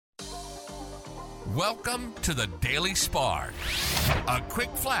Welcome to the Daily Spark, a quick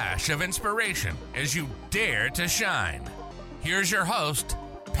flash of inspiration as you dare to shine. Here's your host,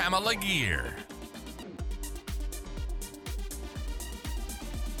 Pamela Gear.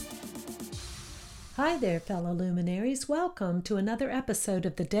 Hi there, fellow luminaries. Welcome to another episode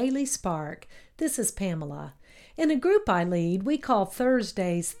of the Daily Spark. This is Pamela. In a group I lead, we call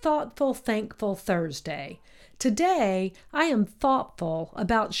Thursdays Thoughtful, Thankful Thursday. Today, I am thoughtful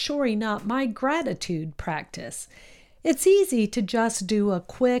about shoring up my gratitude practice. It's easy to just do a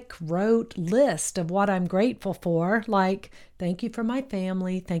quick, rote list of what I'm grateful for, like, thank you for my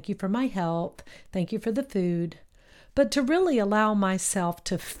family, thank you for my health, thank you for the food. But to really allow myself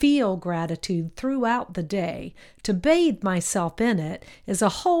to feel gratitude throughout the day, to bathe myself in it, is a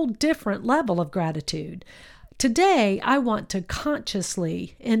whole different level of gratitude. Today, I want to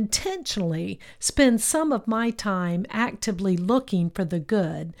consciously, intentionally spend some of my time actively looking for the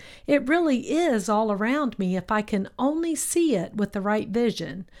good. It really is all around me if I can only see it with the right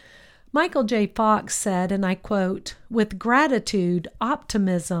vision. Michael J. Fox said, and I quote, "With gratitude,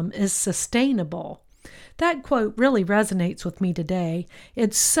 optimism is sustainable." That quote really resonates with me today.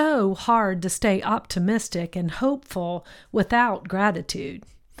 It's so hard to stay optimistic and hopeful without gratitude.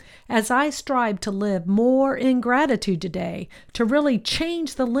 As I strive to live more in gratitude today, to really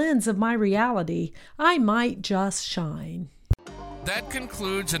change the lens of my reality, I might just shine. That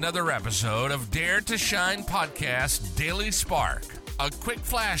concludes another episode of Dare to Shine Podcast Daily Spark, a quick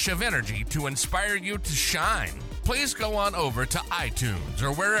flash of energy to inspire you to shine. Please go on over to iTunes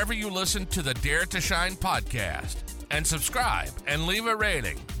or wherever you listen to the Dare to Shine podcast and subscribe and leave a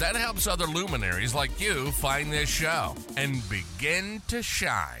rating. That helps other luminaries like you find this show and begin to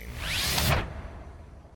shine.